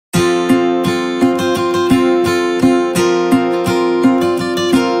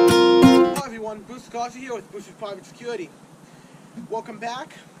Darcy here with Boosters Private Security. Welcome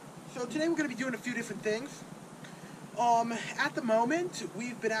back. So today we're going to be doing a few different things. At the moment,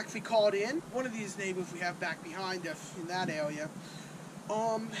 we've been actually called in. One of these neighbors we have back behind us in that area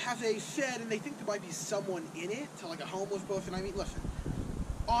has a shed, and they think there might be someone in it, so like a homeless person. I mean, listen,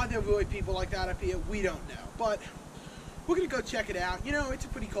 are there really people like that up here? We don't know, but we're going to go check it out. You know, it's a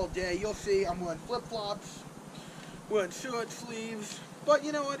pretty cold day. You'll see I'm wearing flip-flops, wearing shirt sleeves, but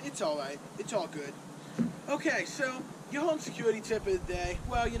you know what? It's all right. It's all good. Okay, so your home security tip of the day.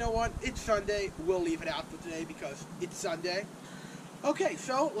 Well, you know what? It's Sunday. We'll leave it out for today because it's Sunday. Okay,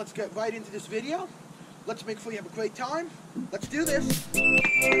 so let's get right into this video. Let's make sure you have a great time. Let's do this.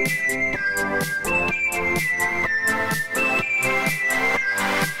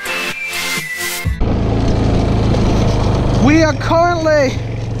 We are currently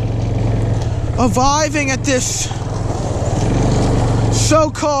arriving at this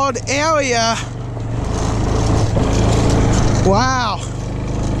so-called area. Wow.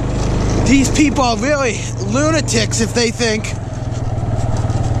 These people are really lunatics if they think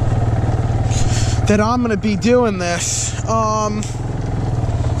that I'm gonna be doing this.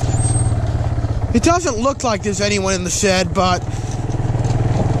 It doesn't look like there's anyone in the shed, but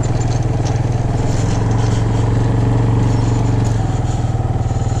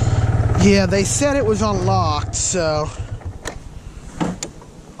yeah, they said it was unlocked, so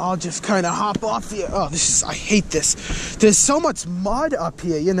I'll just kind of hop off here. Oh, I hate this. There's so much mud up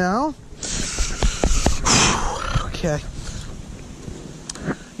here, you know? Okay.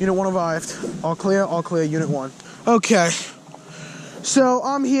 Unit 1 arrived. All clear, Unit 1. Okay. So,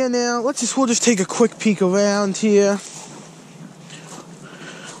 I'm here now. We'll just take a quick peek around here.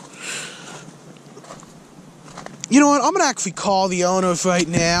 You know what? I'm going to actually call the owners right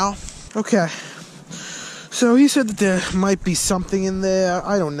now. Okay. So he said that there might be something in there.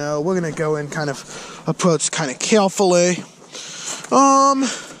 I don't know. We're going to go in approach kind of carefully. I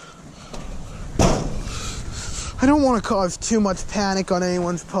don't want to cause too much panic on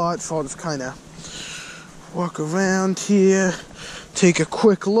anyone's part, so I'll just kind of walk around here, take a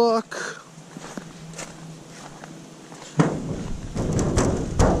quick look.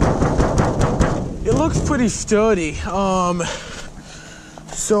 It looks pretty sturdy.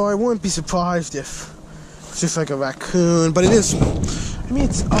 So I wouldn't be surprised if it's just like a raccoon, but it is, I mean,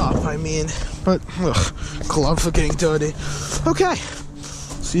 it's up, but, gloves are getting dirty. Okay,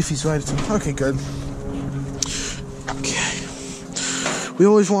 see if he's ready to, okay, good. Okay, we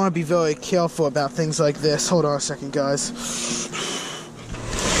always want to be very careful about things like this. Hold on a second, guys.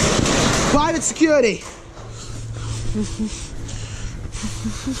 Private security!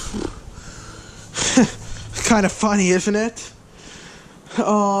 Kind of funny, isn't it?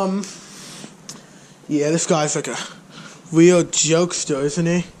 Yeah, this guy's like a real jokester, isn't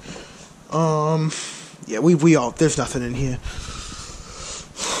he? Yeah, we all, there's nothing in here.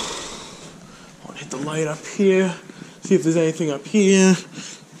 I'll hit the light up here, see if there's anything up here.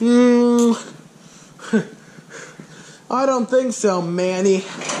 I don't think so, Manny.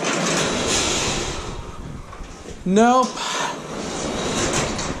 Nope.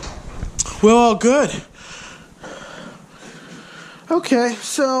 We're all good. Okay,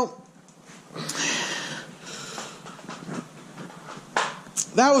 so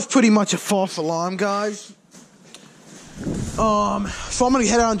that was pretty much a false alarm, guys. So I'm gonna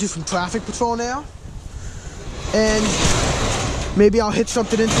head out and do some traffic patrol now, and maybe I'll hit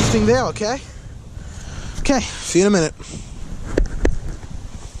something interesting there. Okay. Okay. See you in a minute.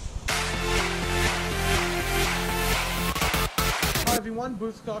 Hi everyone,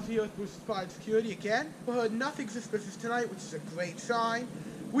 Bruce Coffee here with Bruce's Private Security again. We heard nothing suspicious tonight, which is a great sign.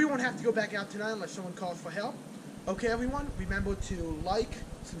 We won't have to go back out tonight unless someone calls for help. Okay everyone, remember to like,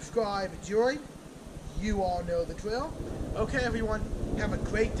 subscribe, join. You all know the drill. Okay everyone, have a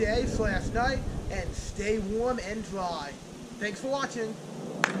great day / night, and stay warm and dry. Thanks for watching.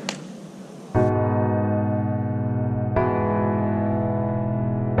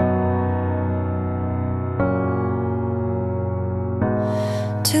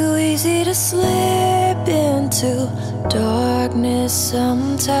 Too easy to slip into darkness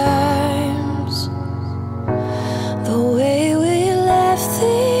sometimes. The way we left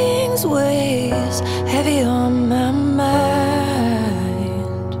things weighs heavy on